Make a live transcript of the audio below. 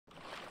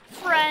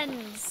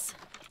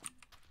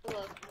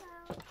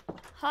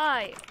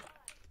Hi.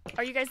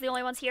 Are you guys the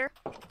only ones here?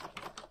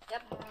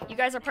 Yep. You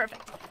guys are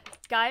perfect.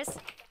 Guys,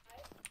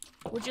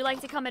 would you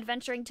like to come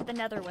adventuring to the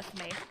nether with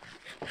me?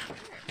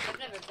 I've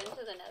never been to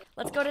the nether.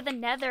 Let's go to the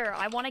nether.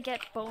 I want to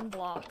get bone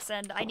blocks,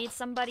 and I need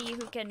somebody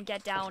who can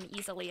get down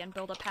easily and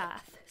build a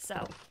path.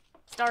 So,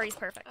 Starry's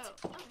perfect.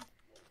 Oh.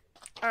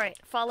 Alright,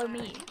 follow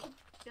me.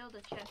 Build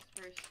a chest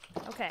first.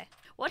 Okay.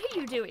 What are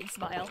you doing,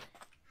 Smile?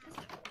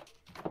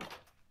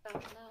 Oh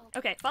no.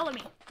 Okay, follow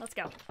me. Let's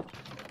go.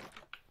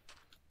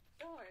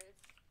 Doors.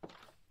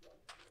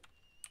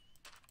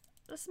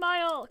 The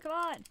Smile, come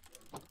on.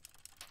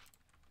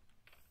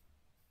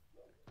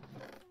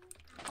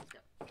 Let's go.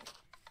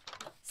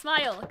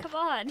 Smile, come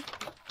on.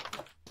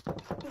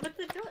 What's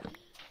the door?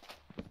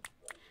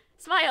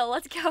 Smile,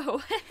 let's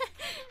go.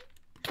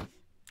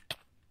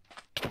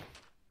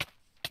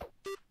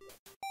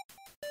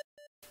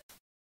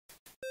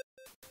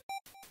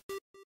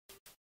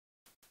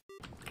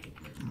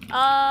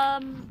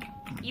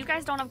 You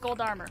guys don't have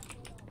gold armor.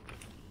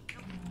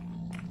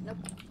 Nope.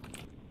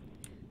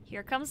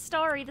 Here comes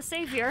Starry, the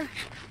savior.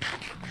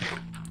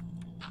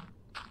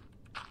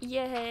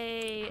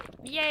 Yay!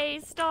 Yay,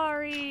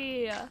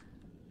 Starry!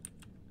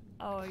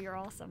 Oh, you're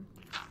awesome.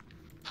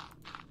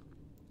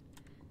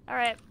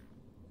 Alright.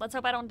 Let's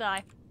hope I don't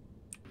die.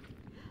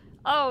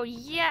 Oh,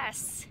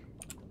 yes!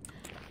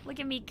 Look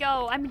at me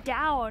go. I'm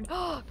down.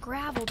 Oh,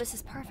 gravel. This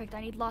is perfect.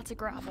 I need lots of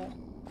gravel.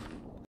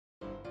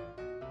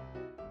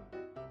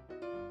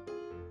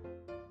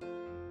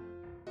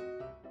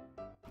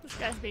 This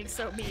guy's being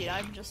so mean.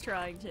 I'm just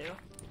trying to.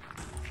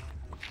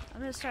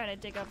 I'm just trying to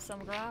dig up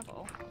some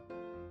gravel.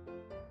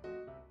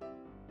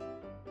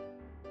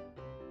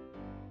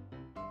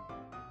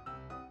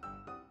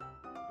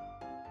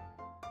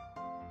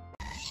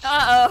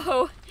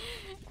 Uh-oh.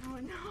 Oh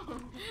no.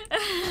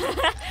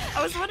 I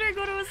was wondering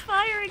what it was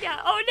firing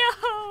at. Oh no!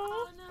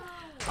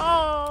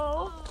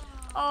 Oh no.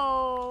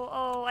 Oh.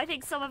 Oh, I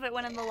think some of it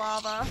went in the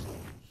lava.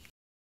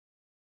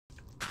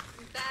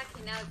 I'm back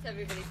and now it's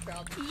everybody's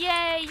problem.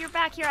 Yay, you're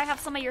back here. I have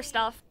some of your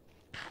stuff.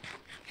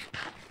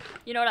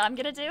 You know what I'm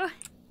gonna do? Why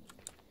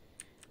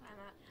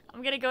not?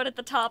 I'm gonna go to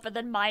the top and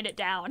then mine it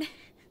down.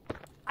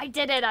 I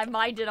did it. I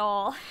mined it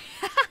all.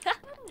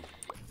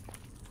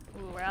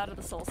 Ooh, we're out of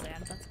the soul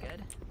sand. That's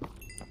good.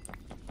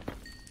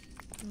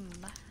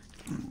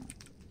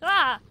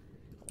 Ah!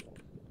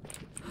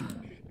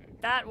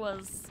 That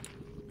was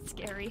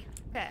scary.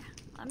 Okay,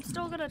 I'm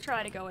still gonna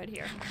try to go in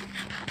here.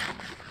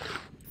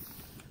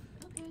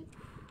 Okay.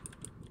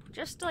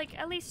 Just like,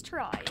 at least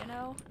try, you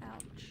know?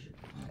 Ouch.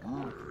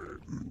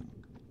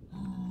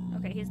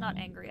 Okay, he's not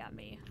angry at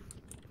me.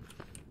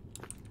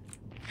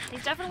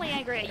 He's definitely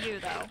angry at you,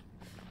 though.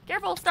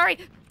 Careful, Starry!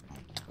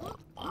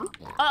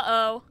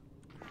 Uh-oh.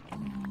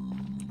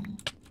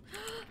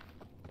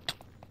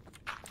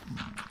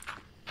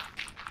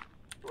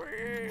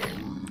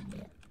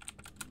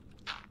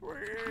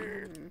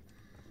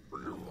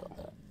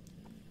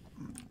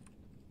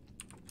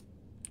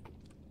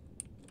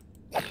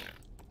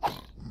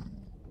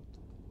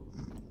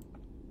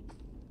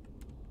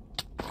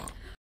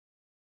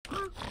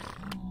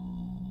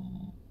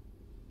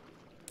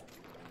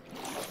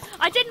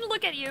 I didn't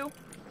look at you!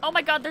 Oh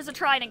my god, there's a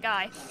trident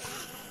guy.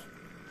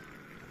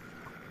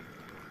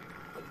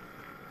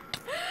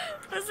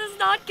 This is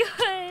not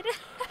good!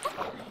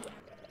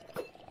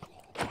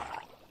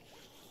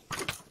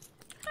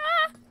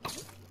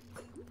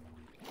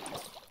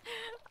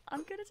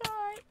 I'm gonna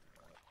die.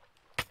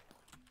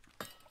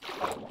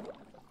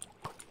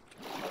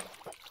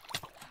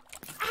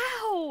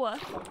 Ow!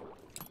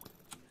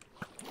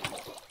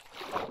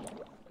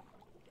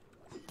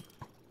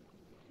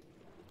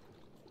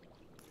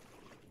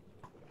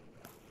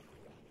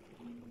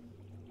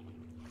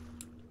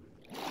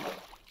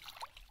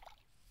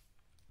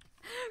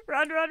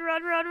 Run, run,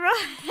 run, run,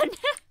 run!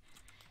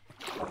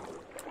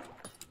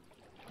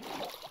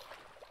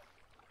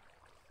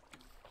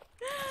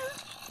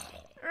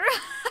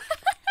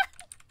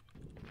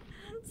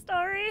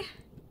 Starry,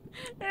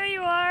 there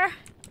you are.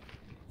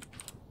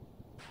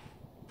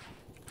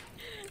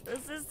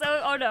 This is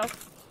so, oh no.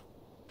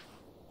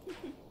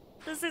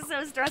 This is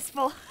so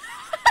stressful.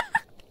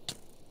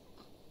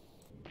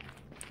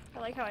 I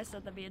like how I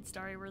said that me and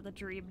Starry were the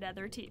dream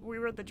nether team. We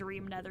were the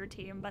dream nether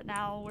team, but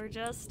now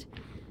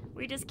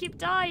we just keep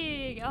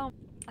dying. Oh,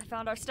 I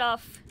found our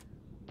stuff.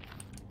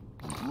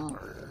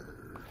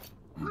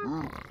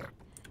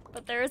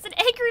 But there is an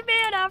angry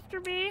man after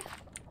me.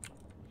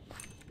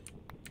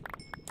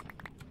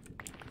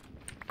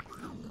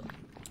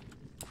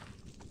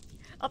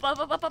 Up, up,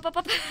 up, up, up, up,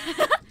 up.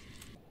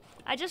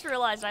 I just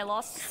realized I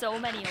lost so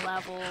many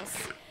levels.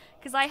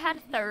 Because I had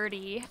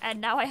 30,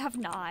 and now I have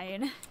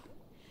 9.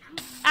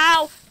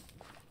 Ow!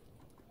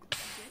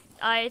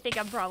 I think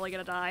I'm probably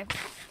gonna die.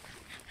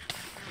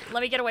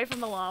 Let me get away from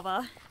the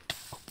lava.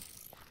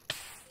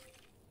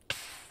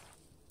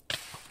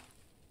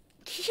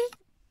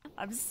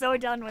 I'm so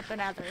done with the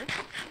nether.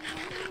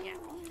 Yeah,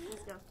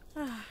 let's go.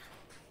 Ah!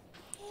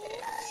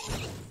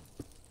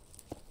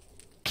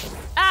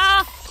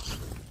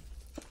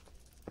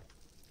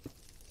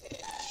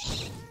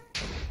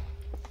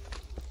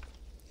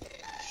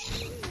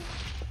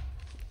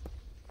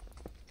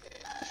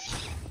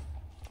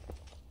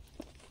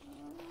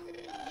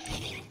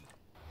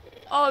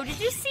 Oh, did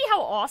you see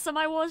how awesome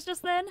I was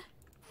just then?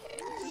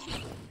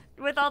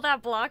 With all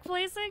that block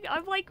placing?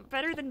 I'm like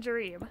better than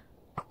Dream.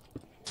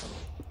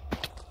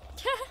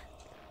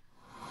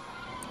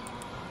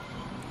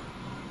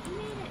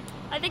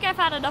 I think I've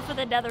had enough of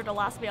the nether to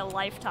last me a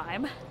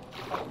lifetime.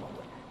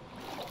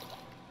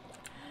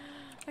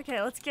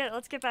 Okay, let's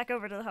get back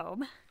over to the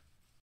home.